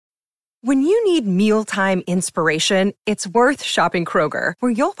When you need mealtime inspiration, it's worth shopping Kroger,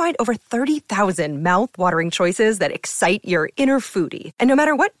 where you'll find over 30,000 mouth-watering choices that excite your inner foodie. And no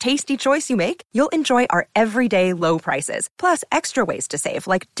matter what tasty choice you make, you'll enjoy our everyday low prices, plus extra ways to save,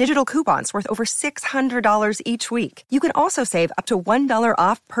 like digital coupons worth over $600 each week. You can also save up to $1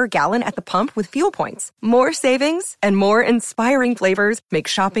 off per gallon at the pump with fuel points. More savings and more inspiring flavors make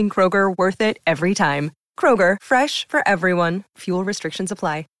shopping Kroger worth it every time. Kroger, fresh for everyone. Fuel restrictions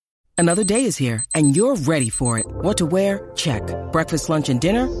apply. Another day is here, and you're ready for it. What to wear? Check. Breakfast, lunch, and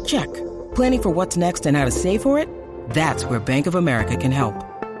dinner? Check. Planning for what's next and how to save for it? That's where Bank of America can help.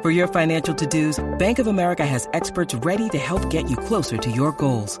 For your financial to-dos, Bank of America has experts ready to help get you closer to your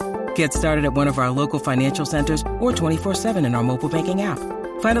goals. Get started at one of our local financial centers or 24/7 in our mobile banking app.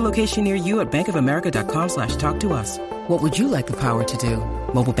 Find a location near you at bankofamerica.com/talktous. What would you like the power to do?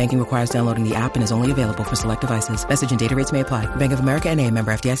 Mobile banking requires downloading the app and is only available for select devices. Message and data rates may apply. Bank of America N.A.,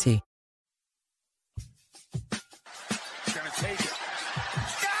 member FDIC. Gonna take it.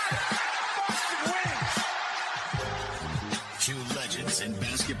 Got it! Boston wins! Two legends in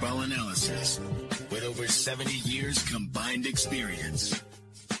basketball analysis with over 70 years combined experience.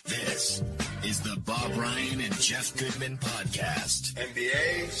 This is the Bob Ryan and Jeff Goodman podcast.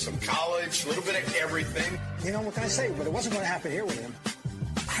 NBA, some college, a little bit of everything. You know, what can I say? But it wasn't going to happen here with him.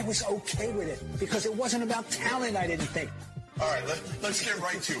 I was okay with it because it wasn't about talent, I didn't think. All right, let's get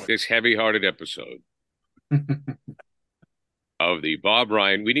right to it. This heavy-hearted episode of the Bob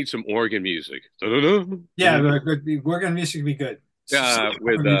Ryan. We need some organ music. Yeah, the organ music would be good.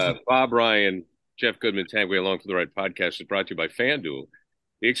 With Bob Ryan, Jeff Goodman, Tagway Along for the Right podcast is brought to you by FanDuel,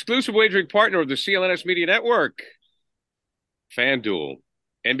 the exclusive wagering partner of the CLNS Media Network. FanDuel,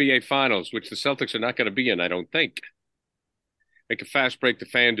 NBA Finals, which the Celtics are not going to be in, I don't think. Make a fast break to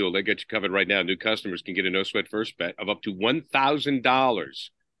FanDuel. They get you covered right now. New customers can get a no-sweat first bet of up to $1,000.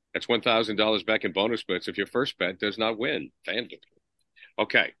 That's $1,000 back in bonus bets if your first bet does not win. FanDuel.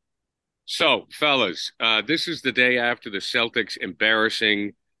 Okay. So, fellas, this is the day after the Celtics'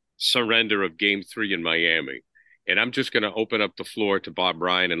 embarrassing surrender of Game 3 in Miami. And I'm just going to open up the floor to Bob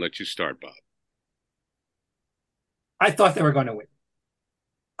Ryan and let you start, Bob. I thought they were going to win.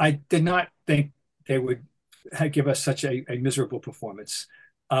 I did not think they would give us such a miserable performance.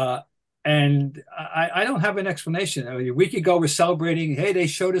 And I don't have an explanation. I mean, a week ago, we're celebrating, hey, they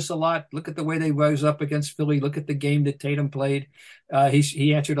showed us a lot. Look at the way they rose up against Philly. Look at the game that Tatum played.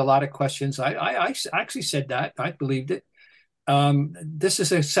 He answered a lot of questions. I actually said that. I believed it. This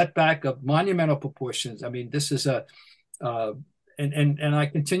is a setback of monumental proportions. I mean, this is and I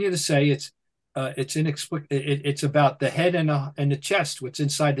continue to say it's inexplicable. It's about the head and the chest, what's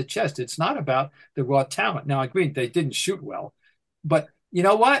inside the chest. It's not about the raw talent. Now, I agree they didn't shoot well, but you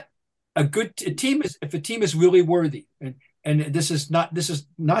know what? A team is, if a team is really worthy, and this is not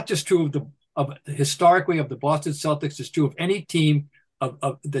just true of historically of the Boston Celtics. It's true of any team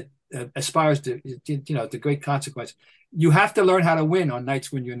that aspires to to great consequence. You have to learn how to win on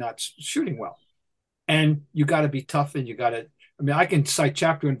nights when you're not shooting well, and you got to be tough, and you got to. I mean, I can cite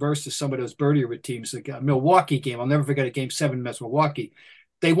chapter and verse to some of those birdier teams. Like a Milwaukee game, I'll never forget a Game 7 against Milwaukee.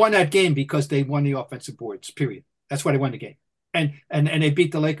 They won that game because they won the offensive boards. Period. That's why they won the game. And they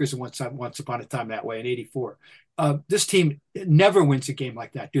beat the Lakers once upon a time that way in '84. This team never wins a game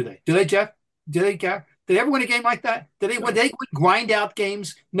like that, do they? Do they, Jeff? Do they, Gary? Did they ever win a game like that? Did they win grind out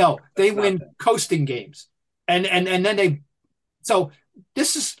games? No, they win coasting games. And then they. So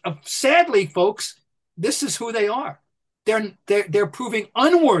this is sadly, folks. This is who they are. They're proving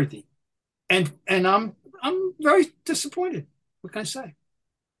unworthy, and I'm very disappointed. What can I say?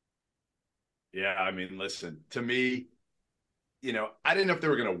 Yeah, I mean, listen, to me, I didn't know if they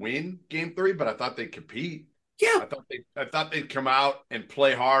were going to win Game 3, but I thought they'd compete. Yeah, I thought they'd come out and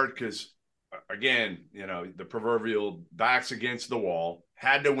play hard because, again, the proverbial backs against the wall.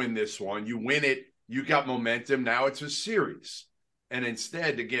 Had to win this one. You win it, you got momentum. Now it's a series, and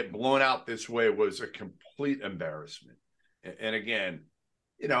instead to get blown out this way was a complete embarrassment. And again,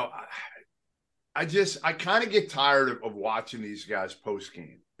 I kind of get tired of watching these guys post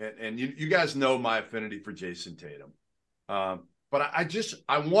game, and you guys know my affinity for Jason Tatum. But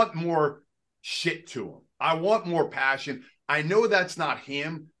I want more shit to him. I want more passion. I know that's not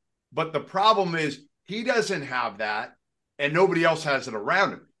him, but the problem is he doesn't have that and nobody else has it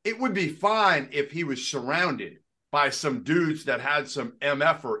around him. It would be fine if he was surrounded by some dudes that had some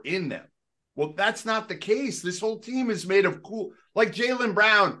MFer in them. Well, that's not the case. This whole team is made of cool. Like Jaylen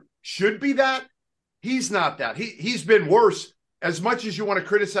Brown should be that. He's not that. He's been worse. As much as you want to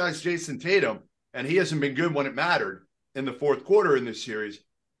criticize Jason Tatum, and he hasn't been good when it mattered in the fourth quarter in this series,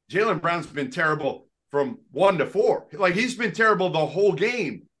 Jaylen Brown's been terrible from 1 to 4. Like, he's been terrible the whole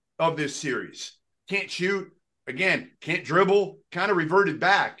game of this series. Can't shoot, again, can't dribble, kind of reverted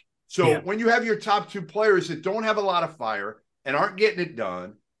back. So when you have your top two players that don't have a lot of fire and aren't getting it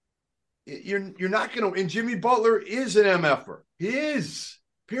done, you're not going to. And Jimmy Butler is an MFer. He is,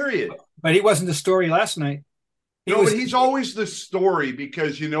 period. But he wasn't the story last night. But he's always the story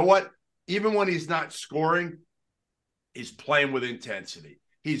because you know what? Even when he's not scoring, he's playing with intensity.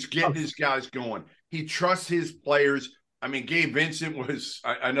 He's getting his guys going. He trusts his players. I mean, Gabe Vincent was,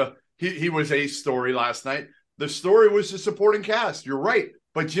 I know he was a story last night. The story was the supporting cast. You're right.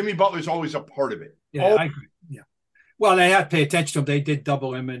 But Jimmy Butler's always a part of it. Yeah, I agree. Yeah. Well, they had to pay attention to him. They did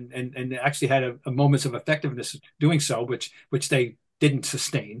double him and actually had a moments of effectiveness doing so, which they didn't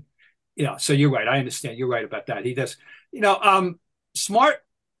sustain. Yeah, so you're right. I understand. You're right about that. He does. Smart.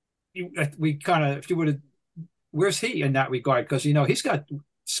 We kind of, if you would have, where's he in that regard? Because he's got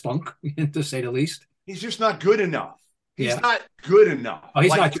spunk, to say the least. He's just not good enough. He's not good enough. Oh,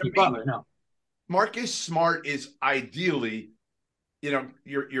 he's not Jimmy Butler. No. Marcus Smart is ideally,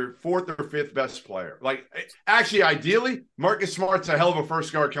 your fourth or fifth best player. Like, actually, ideally, Marcus Smart's a hell of a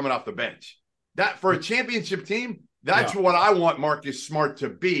first guard coming off the bench. That for a championship team, that's what I want Marcus Smart to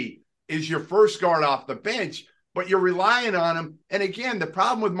be. Is your first guard off the bench, but you're relying on him. And again, the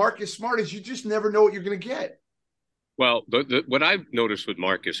problem with Marcus Smart is you just never know what you're going to get. Well, what I've noticed with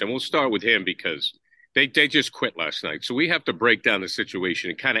Marcus, and we'll start with him because they just quit last night. So we have to break down the situation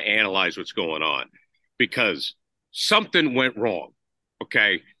and kind of analyze what's going on because something went wrong.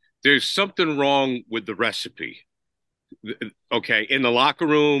 Okay. There's something wrong with the recipe. Okay. In the locker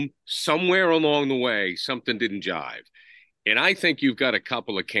room, somewhere along the way, something didn't jive. And I think you've got a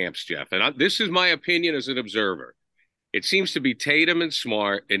couple of camps, Jeff. And this is my opinion as an observer. It seems to be Tatum and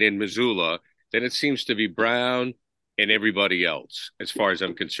Smart, and in Missoula, then it seems to be Brown and everybody else, as far as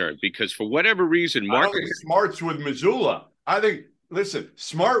I'm concerned. Because for whatever reason, I don't think Smart's with Missoula.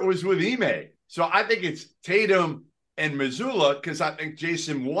 Smart was with Ime. So I think it's Tatum and Missoula because I think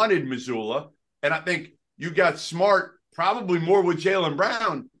Jason wanted Missoula. And I think you got Smart probably more with Jaylen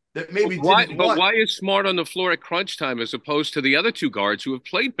Brown. That maybe why is Smart on the floor at crunch time as opposed to the other two guards who have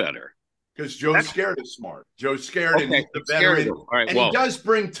played better? Because Joe's scared of Smart. Joe's scared and he's the veteran. He does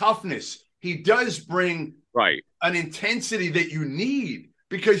bring toughness. He does bring an intensity that you need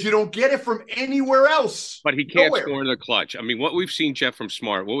because you don't get it from anywhere else. But he can't score in the clutch. I mean, what we've seen, Jeff, from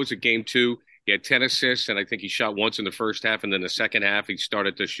Smart, what was it, game 2? He had 10 assists, and I think he shot once in the first half, and then the second half he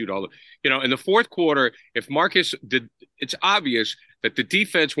started to shoot all the – in the fourth quarter, if Marcus did – it's obvious that the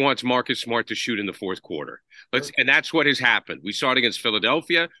defense wants Marcus Smart to shoot in the fourth quarter. And that's what has happened. We saw it against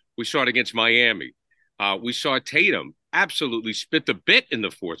Philadelphia. We saw it against Miami. We saw Tatum absolutely spit the bit in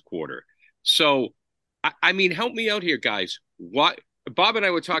the fourth quarter. So, I mean, help me out here, guys. Bob and I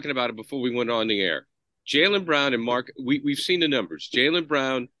were talking about it before we went on the air. Jaylen Brown and Mark – we've seen the numbers. Jaylen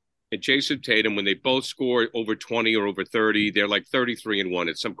Brown – and Jason Tatum, when they both score over 20 or over 30, they're like 33-1.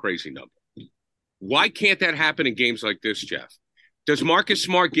 It's some crazy number. Why can't that happen in games like this, Jeff? Does Marcus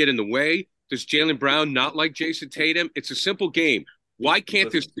Smart get in the way? Does Jaylen Brown not like Jason Tatum? It's a simple game. Why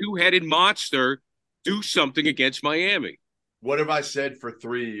can't this two-headed monster do something against Miami? What have I said for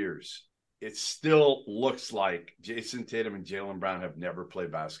 3 years? It still looks like Jason Tatum and Jaylen Brown have never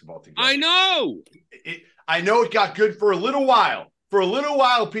played basketball together. I know. I know it got good for a little while. For a little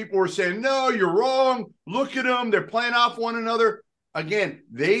while, people were saying, no, you're wrong. Look at them. They're playing off one another. Again,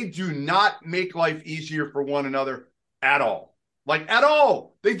 they do not make life easier for one another at all. Like, at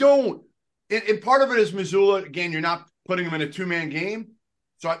all. They don't. And part of it is Missoula. Again, you're not putting them in a two-man game.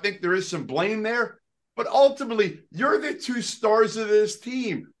 So I think there is some blame there. But ultimately, you're the two stars of this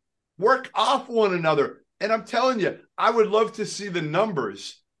team. Work off one another. And I'm telling you, I would love to see the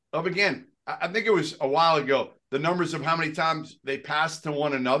numbers of, again, I think it was a while ago, the numbers of how many times they pass to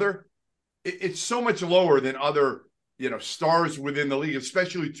one another. It's so much lower than other, stars within the league,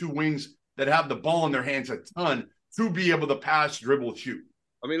 especially two wings that have the ball in their hands a ton to be able to pass, dribble, shoot.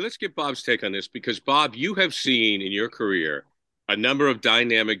 I mean, let's get Bob's take on this because, Bob, you have seen in your career a number of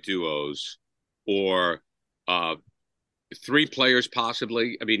dynamic duos or three players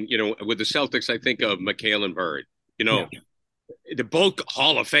possibly. I mean, with the Celtics, I think of McHale and Bird. They're both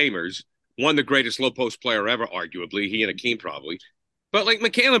Hall of Famers. One, the greatest low post player ever, arguably. He and Akeem probably. But like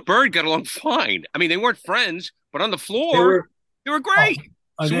McHale and Bird got along fine. I mean, they weren't friends, but on the floor, they were great.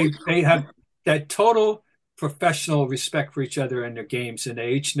 They have that total professional respect for each other in their games, and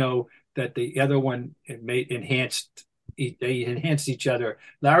they each know that the other one enhanced each other.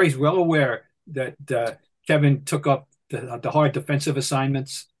 Larry's well aware that Kevin took up the hard defensive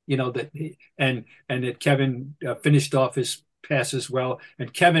assignments, and that Kevin finished off his passes well.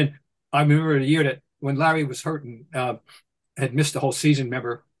 And Kevin, I remember the year that when Larry was hurt and had missed the whole season,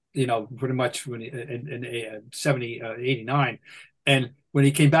 remember, pretty much when in 70, 89. And when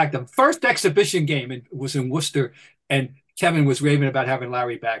he came back, the first exhibition game was in Worcester, and Kevin was raving about having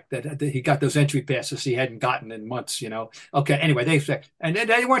Larry back, that he got those entry passes he hadn't gotten in months. Okay, anyway,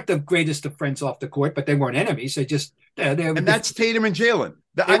 they weren't the greatest of friends off the court, but they weren't enemies. And that's Tatum and Jalen.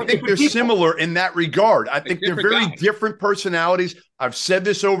 I think they're similar in that regard. I think they're very different personalities. I've said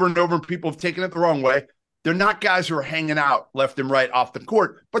this over and over, and people have taken it the wrong way. They're not guys who are hanging out left and right off the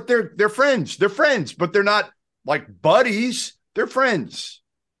court, but they're friends. They're friends, but they're not like buddies. They're friends.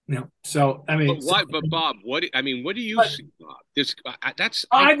 So I mean, but Bob, what do you see, Bob?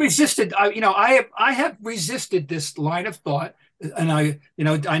 I resisted. I have resisted this line of thought, and I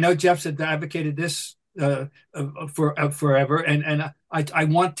know Jeff's advocated this forever, and I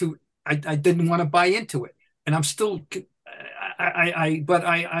want to. I didn't want to buy into it, and I'm still. I'm. What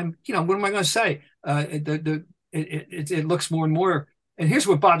am I going to say? It looks more and more. And here's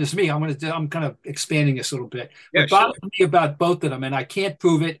what bothers me. I'm kind of expanding this a little bit. What bothers me about both of them, and I can't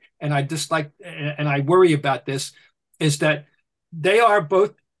prove it, and I dislike, and I worry about this, is that they are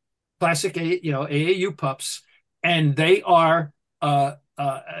both classic, AAU pups, and they are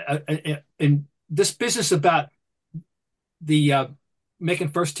in this business about the making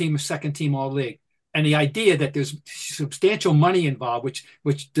first team, second team all league, and the idea that there's substantial money involved,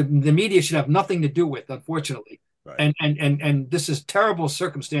 which the media should have nothing to do with, unfortunately. Right. And this is terrible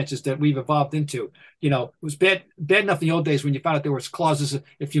circumstances that we've evolved into. It was bad enough in the old days when you found out there was clauses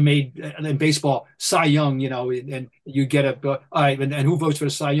if you made in baseball Cy Young, and you get all right, and who votes for the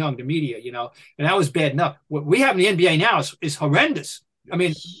Cy Young? The media, and that was bad enough. What we have in the NBA now is horrendous. Yes. I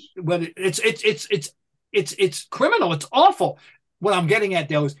mean, whether it's criminal, it's awful. What I'm getting at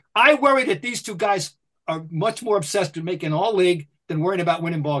though is I worry that these two guys are much more obsessed with making all league than worrying about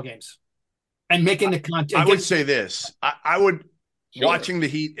winning ball games. And making the content. I would say this. I would, watching the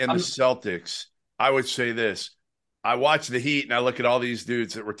Heat and the Celtics, I would say this. I watch the Heat and I look at all these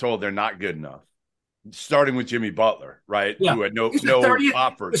dudes that were told they're not good enough. Starting with Jimmy Butler, right? Yeah. Who had no offers.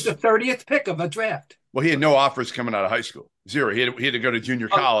 It was the 30th pick of the draft. Well, he had no offers coming out of high school. Zero. He had to go to junior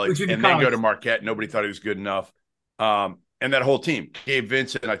college then go to Marquette. Nobody thought he was good enough. And that whole team. Gabe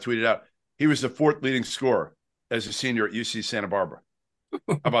Vincent, I tweeted out, he was the fourth leading scorer as a senior at UC Santa Barbara.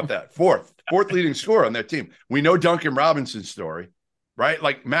 How about that? Fourth leading scorer on that team. We know Duncan Robinson's story, right?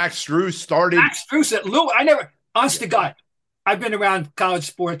 Like Max Strus started. Max Strus at Lou. Honest to God, I've been around college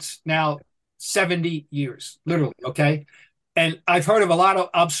sports now 70 years, literally, okay? And I've heard of a lot of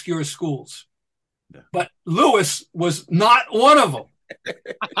obscure schools, but Lewis was not one of them.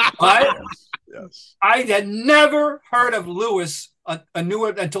 Right? Yes. I had never heard of Lewis. I knew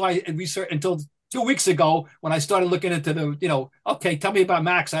it until 2 weeks ago when I started looking into okay, tell me about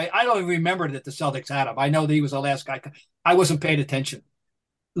Max. I don't even remember that the Celtics had him. I know that he was the last guy. I wasn't paying attention.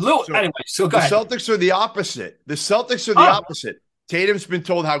 Anyway, so go ahead. The Celtics are the opposite. Tatum's been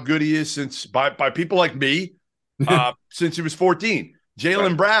told how good he is by people like me since he was 14.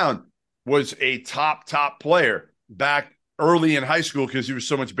 Jaylen Brown was a top player back early in high school because he was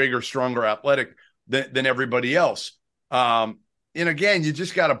so much bigger, stronger, athletic than everybody else. And again, you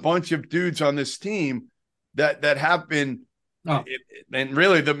just got a bunch of dudes on this team that have been, and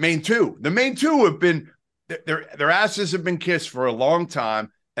really the main two have been, their asses have been kissed for a long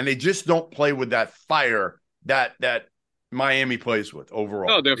time, and they just don't play with that fire that Miami plays with overall.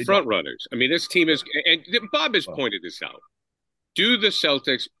 No, they're front runners. I mean, this team is, and Bob has pointed this out. Do the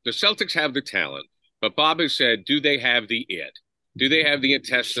Celtics have the talent, but Bob has said, do they have the it? Do they have the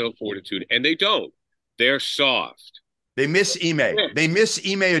intestinal fortitude? And they don't. They're soft. They miss Ime. They miss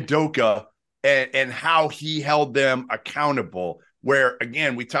Ime Udoka and how he held them accountable. Where,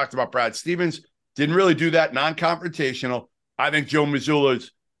 again, we talked about Brad Stevens. Didn't really do that, non-confrontational. I think Joe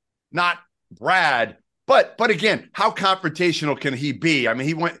Mazzulla's not Brad, but again, how confrontational can he be? I mean,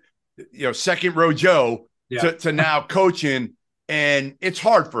 he went, second row Joe to now coaching, and it's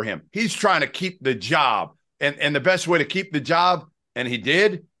hard for him. He's trying to keep the job. And the best way to keep the job, and he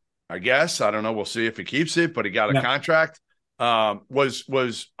did, I guess, I don't know. We'll see if he keeps it, but he got a contract,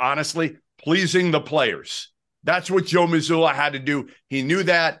 was honestly pleasing the players. That's what Joe Mazzulla had to do. He knew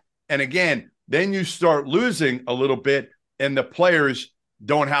that. And again, then you start losing a little bit and the players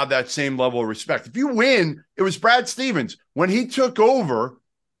don't have that same level of respect. If you win, it was Brad Stevens. When he took over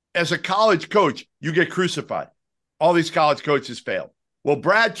as a college coach, you get crucified. All these college coaches failed. Well,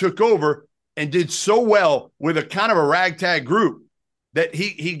 Brad took over and did so well with a kind of a ragtag group that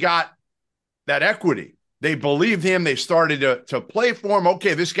he got that equity. They believed him. They started to play for him.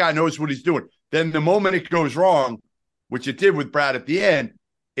 Okay, this guy knows what he's doing. Then the moment it goes wrong, which it did with Brad at the end,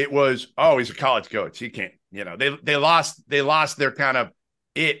 it was, he's a college coach. He can't, they lost their kind of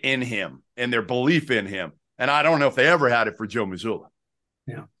it in him and their belief in him. And I don't know if they ever had it for Joe Mazzulla.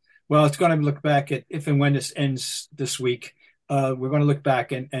 Yeah. Well, it's going to look back at if and when this ends this week. We're going to look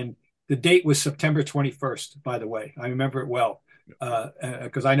back, and the date was September 21st, by the way. I remember it well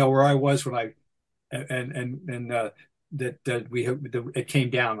because I know where I was when I it came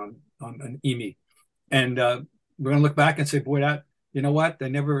down on an EME. And we're going to look back and say, boy, that, you know what? They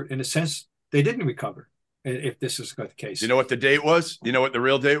never, in a sense, they didn't recover if this is the case. You know what the date was? You know what the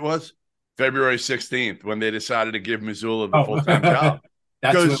real date was? February 16th, when they decided to give Mazzulla the full-time job.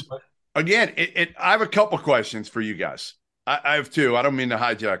 Because, again, I have a couple questions for you guys. I have two. I don't mean to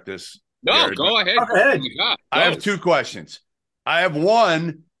hijack this. No, Gary, go ahead. Go ahead. I have two questions. I have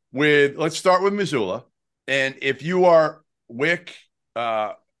one with, let's start with Mazzulla. And if you are Wick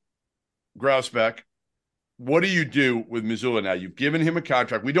Grousbeck, what do you do with Mazzulla now? You've given him a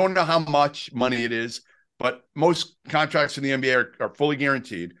contract. We don't know how much money it is, but most contracts in the NBA are fully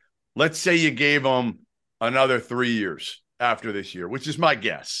guaranteed. Let's say you gave him another 3 years after this year, which is my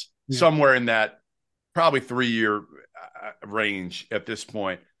guess, somewhere in that probably 3-year range at this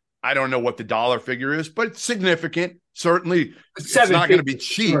point. I don't know what the dollar figure is, but it's significant. Certainly, it's not going to be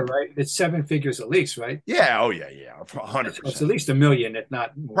cheap. Sure, right? It's 7 figures at least, right? Yeah. Oh, yeah. 100%. It's at least $1 million, if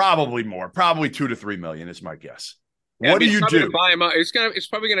not more. Probably more. Probably $2 to $3 million is my guess. Yeah, what do you do? Buy him out. It's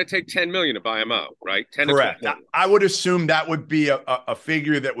probably going to take $10 million to buy him out, right? 10 Correct. I would assume that would be a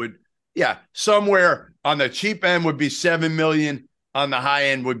figure that would, somewhere on the cheap end would be $7 million. On the high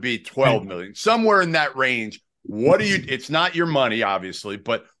end would be $12 million. Somewhere in that range. What do you? It's not your money, obviously,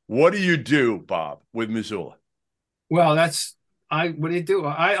 but what do you do, Bob, with Mazzulla? Well, what do you do?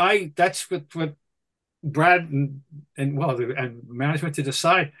 That's what Brad and management to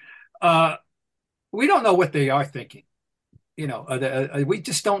decide. We don't know what they are thinking. We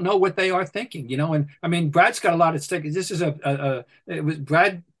just don't know what they are thinking. And I mean, Brad's got a lot at stake. This is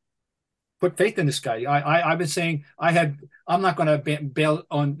Brad put faith in this guy. I've been saying I'm not going to bail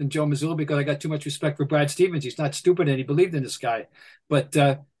on Joe Mazzulla because I got too much respect for Brad Stevens. He's not stupid and he believed in this guy. But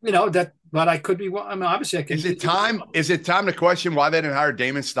but I could be. I mean, obviously, I can. Is it time to question why they didn't hire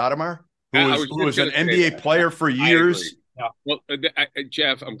Damon Stoudemire, who was an NBA player for years? Yeah. Well,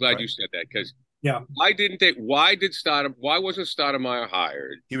 Jeff, I'm glad you said that because why wasn't Stoudemire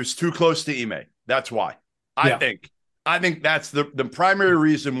hired? He was too close to Ime. That's why. I think that's the primary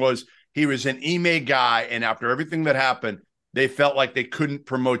reason was he was an Ime guy, and after everything that happened, they felt like they couldn't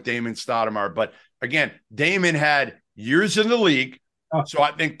promote Damon Stoudemire. But again, Damon had years in the league, so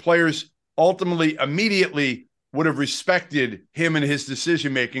I think players ultimately immediately would have respected him and his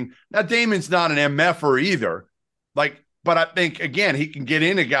decision making. Now, Damon's not an MFer either, but I think again he can get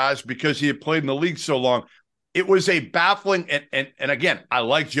into guys because he had played in the league so long. It was a baffling, and again, I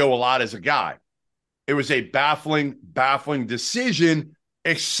like Joe a lot as a guy. It was a baffling decision,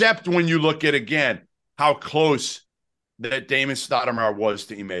 except when you look at, again, how close that Damon Stoudemire was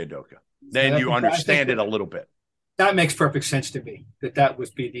to Ime Udoka. Then you understand it a little bit. That makes perfect sense to me, that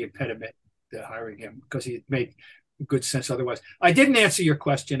would be the impediment to hiring him because he made good sense otherwise. I didn't answer your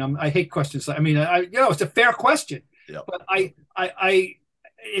question. I hate questions. I mean, it's a fair question. Yep. But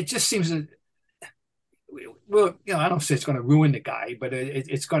it just seems that, I don't say it's going to ruin the guy, but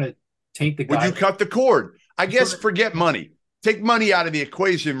it's going to taint the guy. Would you cut the cord? I guess forget money. Take money out of the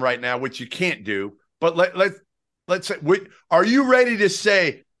equation right now, which you can't do. But let's say, are you ready to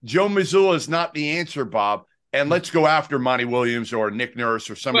say Joe Mazzulla is not the answer, Bob? And let's go after Monty Williams or Nick Nurse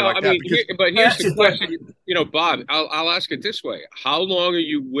or somebody like that. But here's the question, Bob. I'll ask it this way: how long are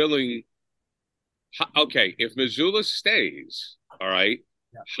you willing? Okay, if Mazzulla stays, all right,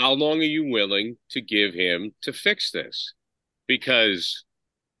 how long are you willing to give him to fix this? Because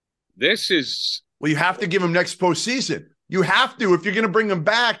this is you have to give him next postseason. You have to. If you're going to bring them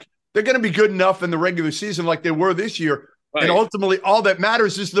back, they're going to be good enough in the regular season like they were this year. Right. And ultimately, all that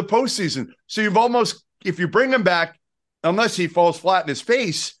matters is the postseason. So if you bring him back, unless he falls flat in his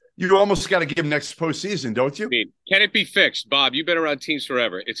face, you almost got to give him next postseason, don't you? I mean, can it be fixed? Bob, you've been around teams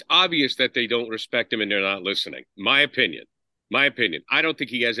forever. It's obvious that they don't respect him and they're not listening. My opinion. I don't think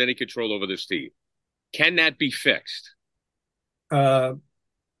he has any control over this team. Can that be fixed? Well,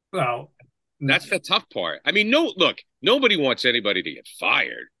 that's the tough part. I mean, nobody wants anybody to get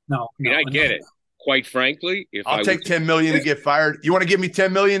fired. I get it. Quite frankly, if I'll take $10 million to get fired. You want to give me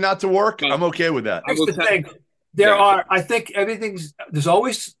 $10 million not to work? I'm okay with that. Here's the thing. I think there's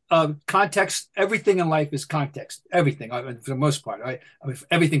always context. Everything in life is context. Everything, for the most part, right? I mean,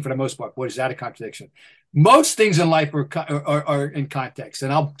 everything for the most part. Boy, is that a contradiction? Most things in life are in context,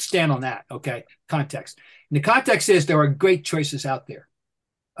 and I'll stand on that. Okay, context. And the context is there are great choices out there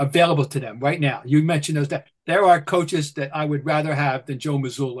available to them right now. You mentioned those. there are coaches that I would rather have than Joe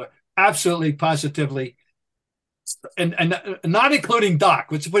Mazzulla. Absolutely, positively. And not including Doc.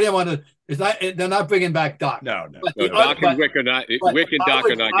 Let's put him on the. It's not. They're not bringing back Doc. No. Doc and Wick are not. Wick and Doc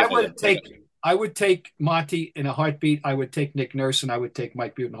are not. I would take Monty in a heartbeat. I would take Nick Nurse, and I would take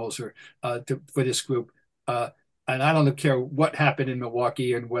Mike Budenholzer for this group. And I don't care what happened in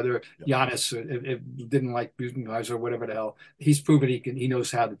Milwaukee and whether Giannis didn't like Budenholzer or whatever the hell. He's proven he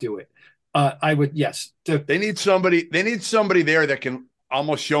knows how to do it. I would They need somebody. They need somebody there that can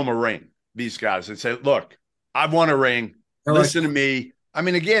almost show them a ring. These guys and say, "Look, I've won a ring. Listen to me." I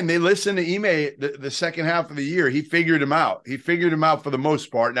mean, again, they listened to Ime the second half of the year. He figured him out. He figured him out for the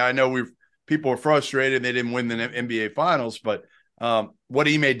most part. Now I know people were frustrated they didn't win the NBA Finals, but what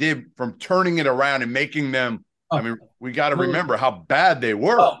Ime did from turning it around and making them. I mean, we got to remember how bad they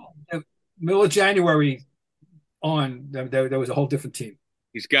were. Middle of January on, there was a whole different team.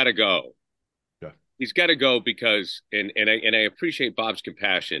 He's got to go. Yeah. He's got to go because, and I appreciate Bob's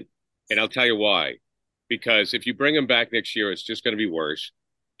compassion, and I'll tell you why. Because if you bring him back next year, it's just going to be worse.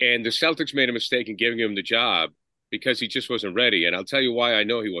 And the Celtics made a mistake in giving him the job because he just wasn't ready. And I'll tell you why I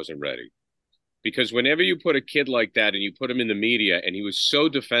know he wasn't ready. Because whenever you put a kid like that and you put him in the media and he was so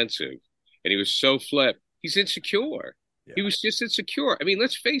defensive and he was so flip, he's insecure. Yeah. He was just insecure. I mean,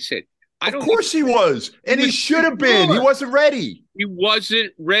 let's face it. Of course he was. And he should have been. He wasn't ready. He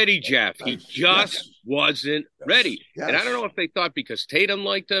wasn't ready, Jeff. He just wasn't ready. Yes. And I don't know if they thought because Tatum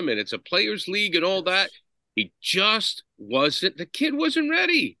liked him and it's a players league and all that. He just wasn't. The kid wasn't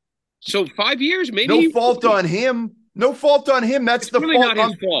ready. So 5 years, maybe. No fault on him. No fault on him. That's the really fault.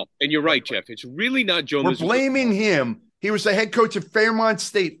 Not his fault. And you're right, Jeff. It's really not Joe We're blaming him. He was the head coach of Fairmont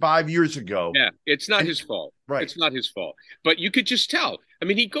State 5 years ago. Yeah, it's not his fault. Right. It's not his fault. But you could just tell. I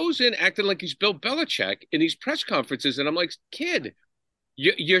mean, he goes in acting like he's Bill Belichick in these press conferences. And I'm like, kid,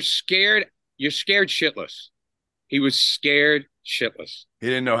 you're scared. You're scared shitless. He was scared shitless. He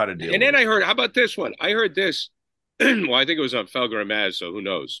didn't know how to deal with it. And then I heard, how about this one? I heard this. Well, I think it was on Felger and Maz, so who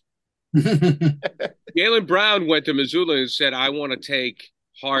knows? Jaylen Brown went to Missoula and said, I want to take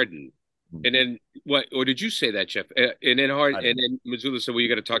Harden. And then what? Or did you say that, Jeff? And then then Missoula said, "Well, you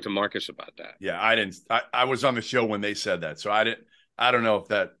got to talk to Marcus about that." Yeah, I didn't. I was on the show when they said that, so I didn't. I don't know if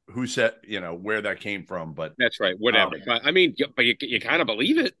that who said where that came from, but that's right. Whatever. But I mean, but you kind of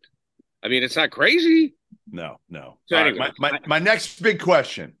believe it. I mean, it's not crazy. No. So anyway, my next big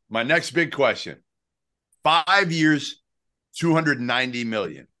question. 5 years, $290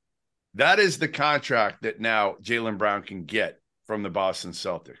 million. That is the contract that now Jaylen Brown can get from the Boston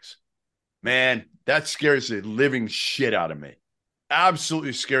Celtics. Man, that scares the living shit out of me.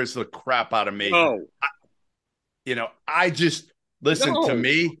 Absolutely scares the crap out of me. Oh. I just listen to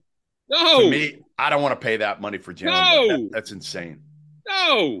me. No. To me, I don't want to pay that money for Jaylen. No. That's insane.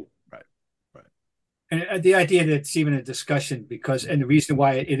 No. Right. And the idea that it's even a discussion and the reason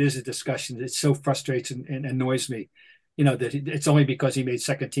why it is a discussion, it so frustrates and annoys me. That it's only because he made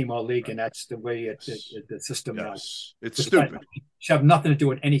second team all league, and that's the way the system now. It's stupid. It should have nothing to do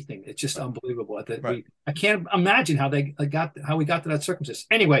with anything. It's just unbelievable. I can't imagine how we got to that circumstance.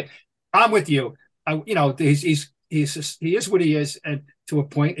 Anyway, I'm with you. He is what he is, and to a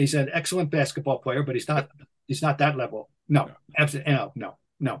point, he's an excellent basketball player, but he's not that level. No, absolutely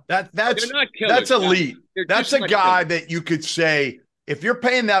no. That's elite. That's a guy that you could say if you're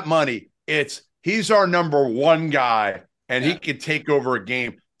paying that money, he's our number one guy. And he could take over a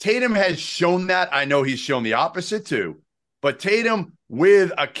game. Tatum has shown that. I know he's shown the opposite too. But Tatum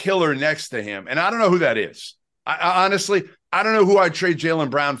with a killer next to him. And I don't know who that is. I honestly, I don't know who I'd trade Jaylen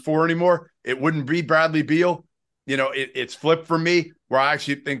Brown for anymore. It wouldn't be Bradley Beal. It's flipped for me where I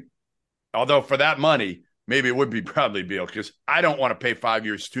actually think, although for that money, maybe it would be Bradley Beal because I don't want to pay 5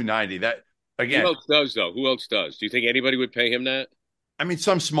 years, $290. That again. Who else does though? Who else does? Do you think anybody would pay him that? I mean,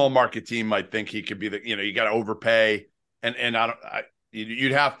 some small market team might think he could be you got to overpay. And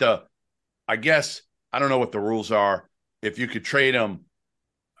you'd have to, I guess, I don't know what the rules are. If you could trade him,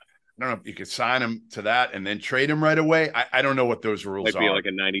 I don't know if you could sign him to that and then trade him right away. I don't know what those rules are. Might be are. like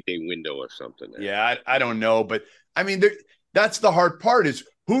a 90-day window or something. Yeah, I don't know. But, I mean, that's the hard part is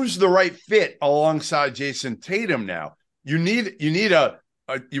who's the right fit alongside Jason Tatum now? You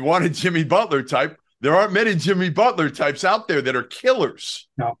want a Jimmy Butler type. There aren't many Jimmy Butler types out there that are killers.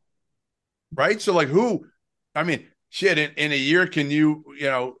 No. Right? So, like who – I mean – shit, in a year, can you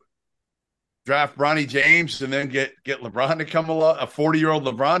draft Bronny James and then get LeBron to come along, a 40-year-old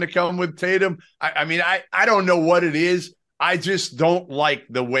LeBron to come with Tatum? I mean, I don't know what it is. I just don't like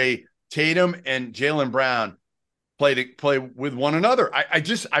the way Tatum and Jaylen Brown play with one another.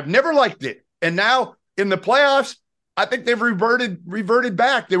 I've never liked it. And now in the playoffs, I think they've reverted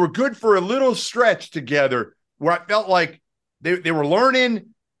back. They were good for a little stretch together where I felt like they were learning.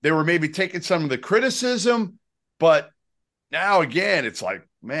 They were maybe taking some of the criticism, but now again, it's like,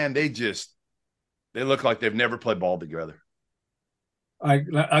 man, they look like they've never played ball together. I'm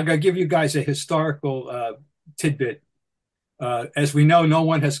going to give you guys a historical tidbit. As we know, no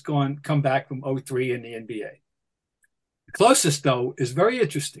one has come back from '03 in the NBA. The closest, though, is very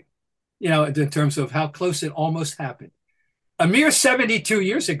interesting, in terms of how close it almost happened. A mere 72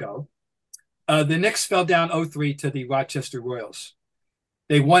 years ago, the Knicks fell down '03 to the Rochester Royals.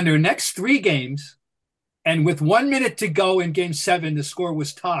 They won their next 3 games, and with 1 minute to go in Game 7, the score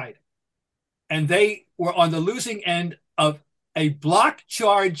was tied. And they were on the losing end of a block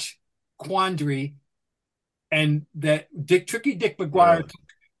charge quandary, and that Tricky Dick McGuire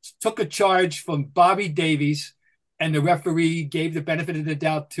took a charge from Bobby Davies, and the referee gave the benefit of the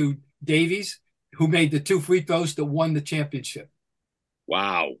doubt to Davies, who made the 2 free throws that won the championship.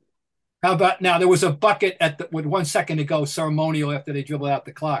 Wow. How about now? There was a bucket with 1 second to go, ceremonial after they dribbled out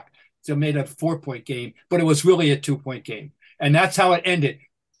the clock. So it made a 4-point game, but it was really a 2-point game. And that's how it ended.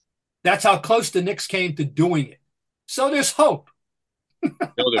 That's how close the Knicks came to doing it. So there's hope.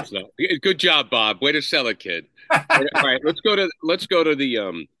 No, there's not. Good job, Bob. Way to sell it, kid. All right, let's go to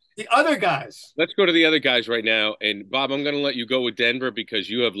the other guys. Let's go to the other guys right now. And Bob, I'm going to let you go with Denver because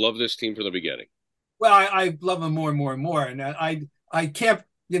you have loved this team from the beginning. Well, I love them more and more and more, and I can't.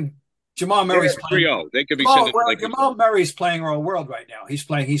 Jamal Murray's playing. 3-0. They could be. Jamal Murray's playing our world right now. He's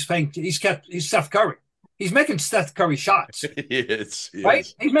Steph Curry. He's making Steph Curry shots. He is.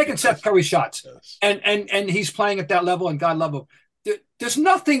 He's making Steph Curry shots, Yes. and he's playing at that level, and God love him. There's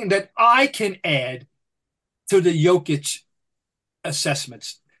nothing that I can add to the Jokic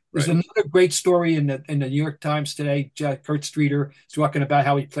assessments. There's another great story in the New York Times today. Kurt Streeter is talking about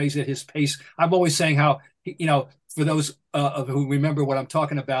how he plays at his pace. I'm always saying how, for those who remember what I'm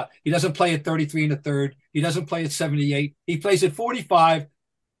talking about, he doesn't play at 33 and a third. He doesn't play at 78. He plays at 45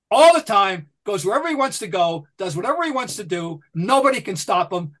 all the time, goes wherever he wants to go, does whatever he wants to do. Nobody can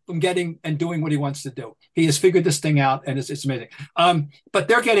stop him from getting and doing what he wants to do. He has figured this thing out, and it's amazing. But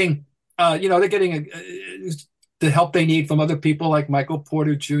they're getting, the help they need from other people like Michael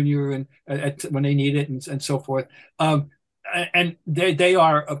Porter Jr. and when they need it and so forth. And they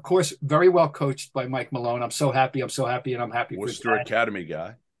are, of course, very well coached by Mike Malone. I'm so happy, and I'm happy. Worcester Academy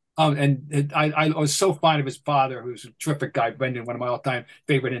guy. And I was so fond of his father, who's a terrific guy, Brendan, one of my all-time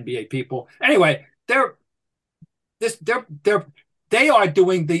favorite NBA people. Anyway, they are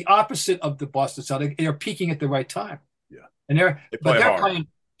doing the opposite of the Boston Celtics. They're peaking at the right time. Yeah, and they're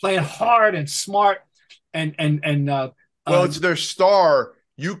playing hard and smart. Well, it's their star.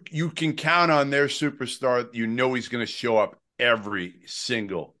 You can count on their superstar. He's going to show up every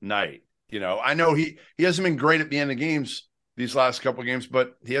single night. I know he hasn't been great at the end of games these last couple of games,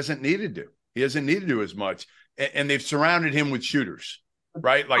 but he hasn't needed to. He hasn't needed to as much. And they've surrounded him with shooters,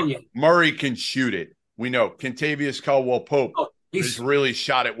 right? Like Murray can shoot it. We know Kentavious Caldwell-Pope has really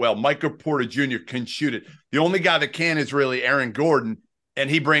shot it well. Michael Porter Jr. can shoot it. The only guy that can is really Aaron Gordon, and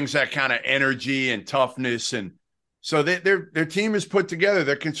he brings that kind of energy and toughness. And so their team is put together.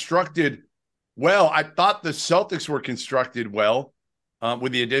 They're constructed well. I thought the Celtics were constructed well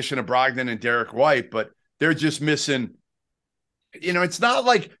with the addition of Brogdon and Derek White, but they're just missing. It's not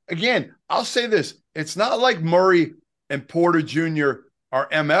like, again, I'll say this. It's not like Murray and Porter Jr. are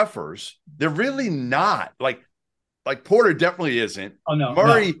MFers. They're really not. Like Porter definitely isn't. Oh, no.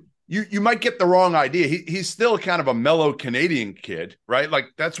 Murray, no. You might get the wrong idea. He's still kind of a mellow Canadian kid, right? Like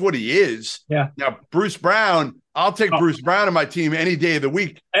that's what he is. Yeah. Now, Bruce Brown, I'll take Bruce Brown on my team any day of the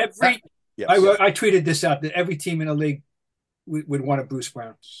week. I tweeted this out that every team in the league would want a Bruce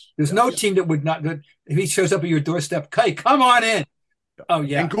Brown. There's no team that would not. If he shows up at your doorstep, hey, come on in. Oh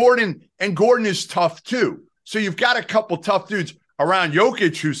yeah. And Gordon is tough too. So you've got a couple tough dudes around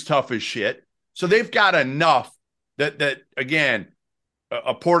Jokic who's tough as shit. So they've got enough that again,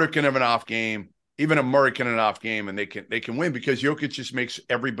 a Porter can have an off game, even a Murray can have an off game, and they can win because Jokic just makes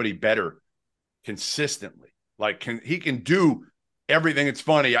everybody better consistently. Like he can do everything. It's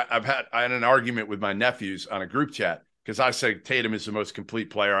funny. I had an argument with my nephews on a group chat because I said Tatum is the most complete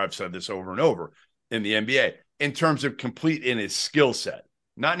player. I've said this over and over in the NBA in terms of complete in his skill set,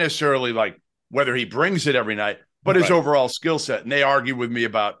 not necessarily like whether he brings it every night, but his overall skill set. And they argue with me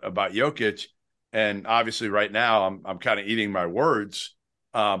about Jokic. And obviously right now I'm kind of eating my words.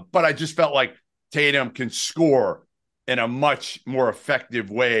 But I just felt like Tatum can score in a much more effective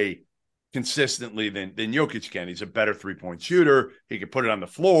way consistently than Jokic can. He's a better 3-point shooter. He can put it on the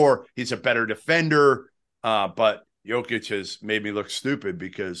floor. He's a better defender. But Jokic has made me look stupid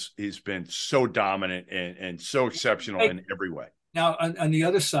because he's been so dominant and so exceptional in every way. Now, on the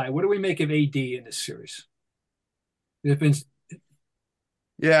other side, what do we make of AD in this series? There's been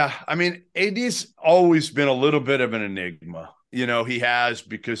Yeah, I mean, AD's always been a little bit of an enigma. He has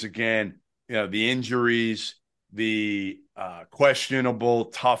because, again, the injuries, the questionable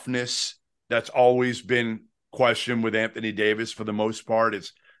toughness that's always been questioned with Anthony Davis for the most part.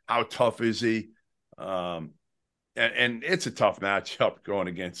 It's how tough is he? And it's a tough matchup going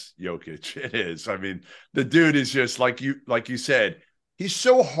against Jokic. It is. I mean, the dude is just like you said, he's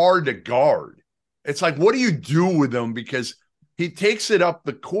so hard to guard. It's like, what do you do with him? Because he takes it up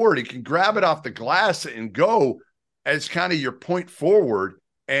the court. He can grab it off the glass and go as kind of your point forward.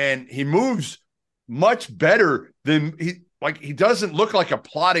 And he moves much better than he doesn't look like a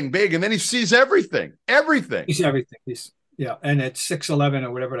plotting big. And then he sees everything. He sees everything. Yeah, and at 6'11"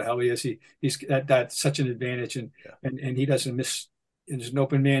 or whatever the hell he is, he's that's such an advantage, and he doesn't miss. There's an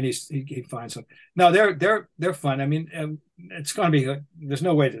open man, he finds them. No, they're fun. I mean, it's going to be. There's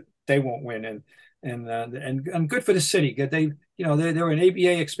no way that they won't win, and good for the city. They're an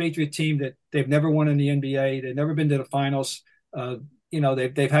ABA expatriate team that they've never won in the NBA. They've never been to the finals.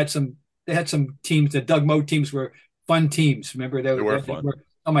 They've had some teams. The Doug Moe teams were fun teams. Remember they were fun.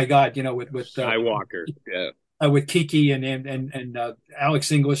 Oh my God, with Skywalker, yeah. With Kiki and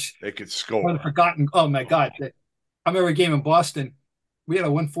Alex English. They could score. Forgotten. Oh, my God. I remember a game in Boston. We had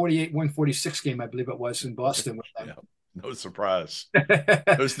a 146 game, I believe it was, in Boston. With them. Yeah, no surprise.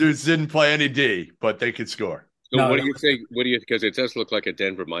 Those dudes didn't play any D, but they could score. So what do you think? Because it does look like a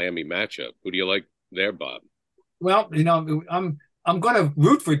Denver-Miami matchup. Who do you like there, Bob? Well, I'm going to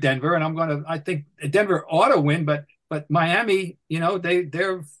root for Denver, and I think Denver ought to win, but Miami,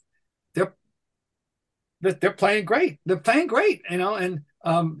 they're playing great. They're playing great, and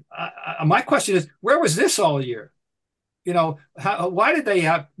my question is, where was this all year? Why did they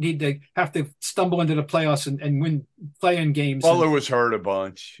have to stumble into the playoffs and win play-in games? Butler was hurt a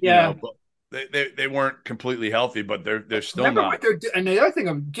bunch. Yeah, but they weren't completely healthy, but they're still Remember not. And the other thing,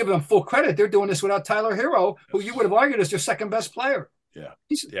 I'm giving them full credit. They're doing this without Tyler Hero, who you would have argued is their second best player. Yeah,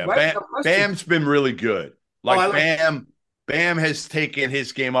 Bam's been really good. Bam has taken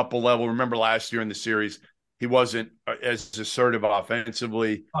his game up a level. Remember last year in the series, he wasn't as assertive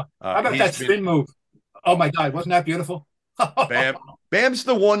offensively. How about that spin move? Oh my God, wasn't that beautiful? Bam's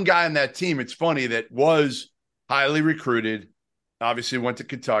the one guy on that team. It's funny that was highly recruited. Obviously went to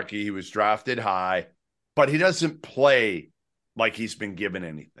Kentucky. He was drafted high, but he doesn't play like he's been given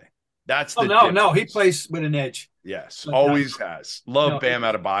anything. That's the no. He plays with an edge. Yes, always has. Love Bam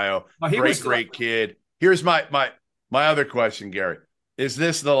Adebayo. Great kid. Here's my other question, Gary. Is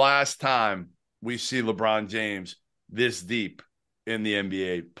this the last time we see LeBron James this deep in the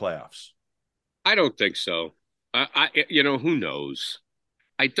NBA playoffs? I don't think so. Who knows?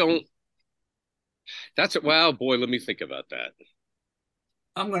 I don't. That's it. Well, boy, let me think about that.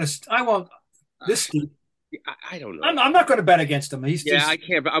 I won't. This deep. I don't know. I'm not going to bet against him. I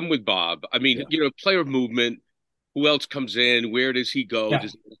can't. But I'm with Bob. I mean, player movement. Who else comes in? Where does he go? Yeah.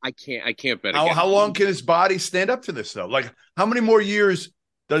 I can't bet. How long can his body stand up to this though? Like, how many more years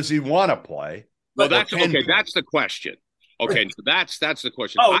does he want to play? Well, that's okay. That's the question. Okay, so that's the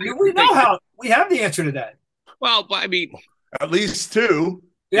question. Oh, we have the answer to that. Well, I mean, at least two.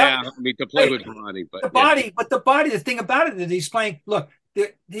 Yeah, I mean to play with Bronny, but the thing about it is he's playing. Look,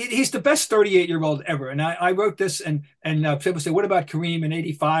 he's the best 38-year-old ever, and I wrote this, and people say, what about Kareem in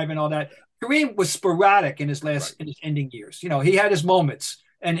 '85 and all that? Kareem was sporadic in his in his ending years. He had his moments,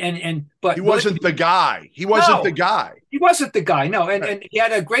 but he wasn't the guy. He wasn't the guy. He wasn't the guy. No, and he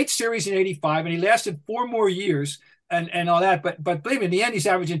had a great series in '85, and he lasted 4 more years. And all that, but believe me, in the end, he's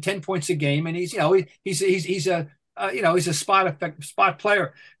averaging 10 points a game, and he's a spot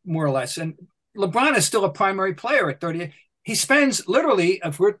player more or less. And LeBron is still a primary player at 30. He spends literally,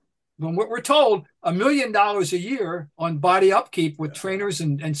 from what we're told, $1 million a year on body upkeep with trainers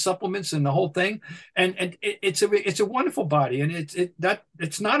and supplements and the whole thing. And it's a wonderful body, and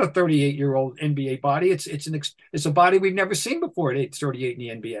it's not a 38-year-old NBA body. It's a body we've never seen before at age 38 in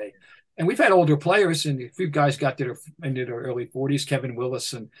the NBA. And we've had older players, and a few guys got into their early 40s, Kevin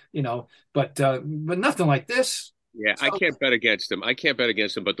Willis, and but nothing like this. Yeah, so, I can't bet against him.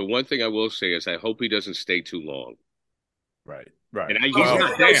 But the one thing I will say is I hope he doesn't stay too long. Right. And he's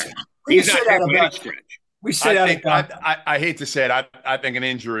not there. He's not there by any stretch. We say I hate to say it. I think an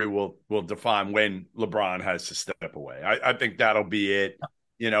injury will define when LeBron has to step away. I think that'll be it.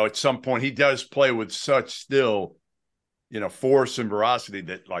 At some point he does play with such still. Force and veracity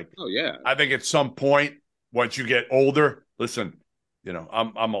that I think at some point, once you get older, listen,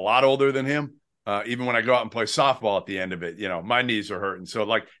 I'm a lot older than him. Even when I go out and play softball at the end of it, my knees are hurting. So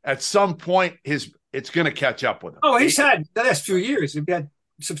like at some point, it's going to catch up with him. Oh, he's had the last few years. He's had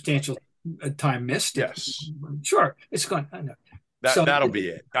substantial time missed. Yes, sure, it's going. I know. That'll be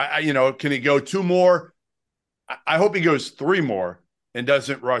it. Can he go 2 more? I hope he goes 3 more and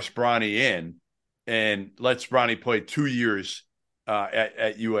doesn't rush Bronny in and lets Bronny play 2 years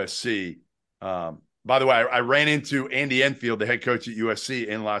at USC. By the way, I ran into Andy Enfield, the head coach at USC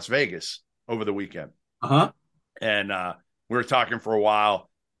in Las Vegas over the weekend. And we were talking for a while,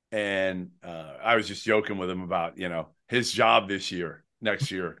 and I was just joking with him about, his job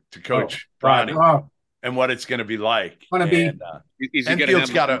next year to coach Bronny and what it's going to be like. Enfield's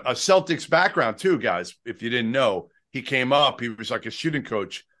got a Celtics background too, guys. If you didn't know, he came up, he was like a shooting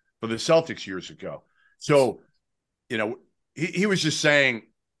coach for the Celtics years ago. So, he was just saying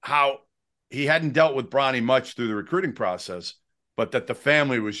how he hadn't dealt with Bronny much through the recruiting process, but that the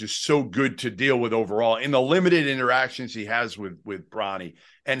family was just so good to deal with overall in the limited interactions he has with Bronny.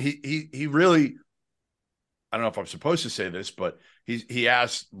 And he really, I don't know if I'm supposed to say this, but he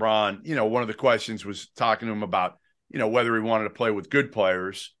asked Bron, one of the questions was talking to him about, whether he wanted to play with good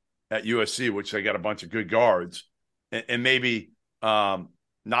players at USC, which they got a bunch of good guards, and maybe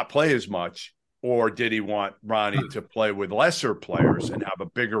not play as much, or did he want Bronny to play with lesser players and have a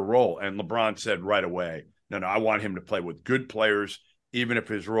bigger role? And LeBron said right away, no, I want him to play with good players, even if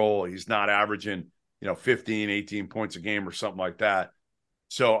his role, he's not averaging, 15, 18 points a game or something like that.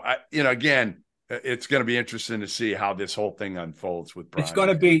 So, again, it's going to be interesting to see how this whole thing unfolds with Bronny.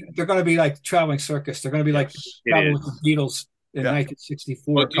 They're going to be like traveling circus. They're going to be like traveling with the Beatles in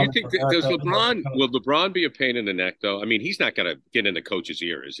 1964. Well, do you think will LeBron be a pain in the neck though? I mean, he's not going to get in the coach's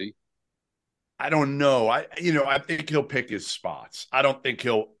ear, is he? I don't know. I think he'll pick his spots. I don't think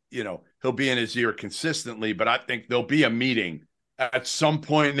he'll be in his ear consistently, but I think there'll be a meeting at some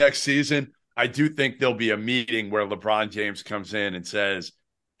point next season. I do think there'll be a meeting where LeBron James comes in and says,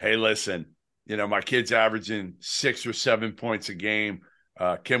 hey, listen, my kid's averaging 6 or 7 points a game.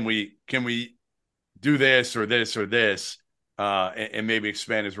 Can we do this or this or this, and maybe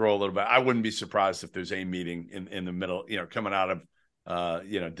expand his role a little bit? I wouldn't be surprised if there's a meeting in the middle, coming out of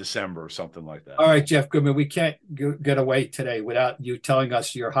December or something like that. All right, Jeff Goodman, we can't get away today without you telling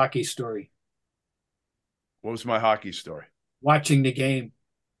us your hockey story. What was my hockey story? Watching the game.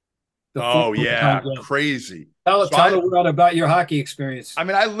 Crazy. Tell the world about your hockey experience. I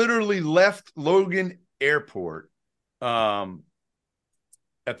mean, I literally left Logan Airport at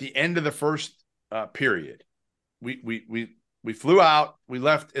the end of the first period. We flew out. We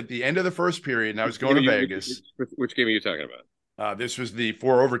left at the end of the first period, and I was going to Vegas. Which game are you talking about? This was the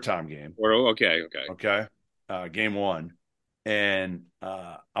 4 overtime game. Okay. Game 1, and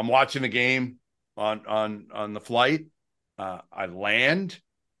I'm watching the game on the flight. I land.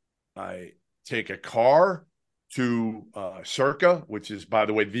 I take a car to Circa, which is, by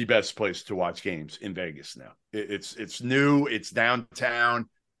the way, the best place to watch games in Vegas now. It's new. It's downtown.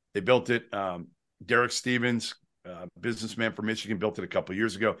 They built it. Derek Stevens, businessman from Michigan, built it a couple of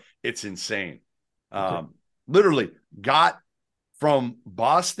years ago. It's insane. Literally got from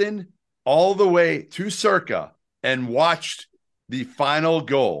Boston all the way to Circa and watched the final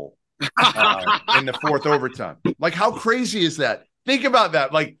goal in the 4th overtime. Like, how crazy is that? Think about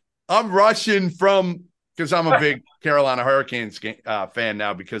that. Like, I'm rushing because I'm a big Carolina Hurricanes fan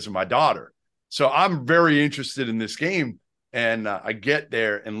now because of my daughter. So I'm very interested in this game. And I get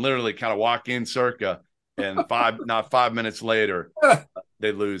there and literally kind of walk in Circa, and not 5 minutes later,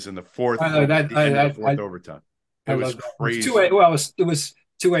 they lose in the 4th overtime. It was crazy. It was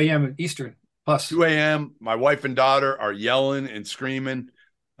 2 a.m. Eastern plus 2 a.m. My wife and daughter are yelling and screaming,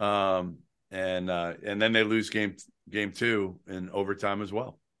 and then they lose game 2 in overtime as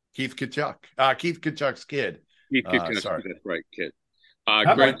well. Keith Kachuk's kid. Sorry, that's right, kid.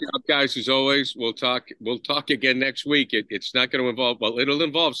 Great job, guys. As always, we'll talk again next week. It's not going to involve. Well, it'll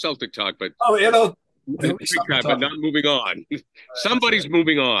involve Celtic talk, but but not moving on. Somebody's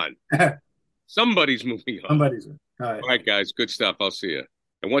moving on. Somebody's moving on. All right, guys. Good stuff. I'll see you.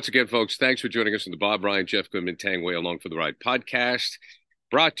 And once again, folks, thanks for joining us on the Bob Ryan, Jeff Goodman, Tang Way Along for the Ride podcast.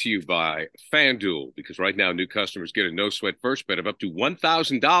 Brought to you by FanDuel, because right now new customers get a no-sweat first bet of up to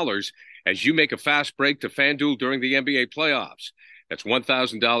 $1,000 as you make a fast break to FanDuel during the NBA playoffs. That's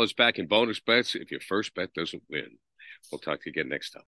 $1,000 back in bonus bets if your first bet doesn't win. We'll talk to you again next time.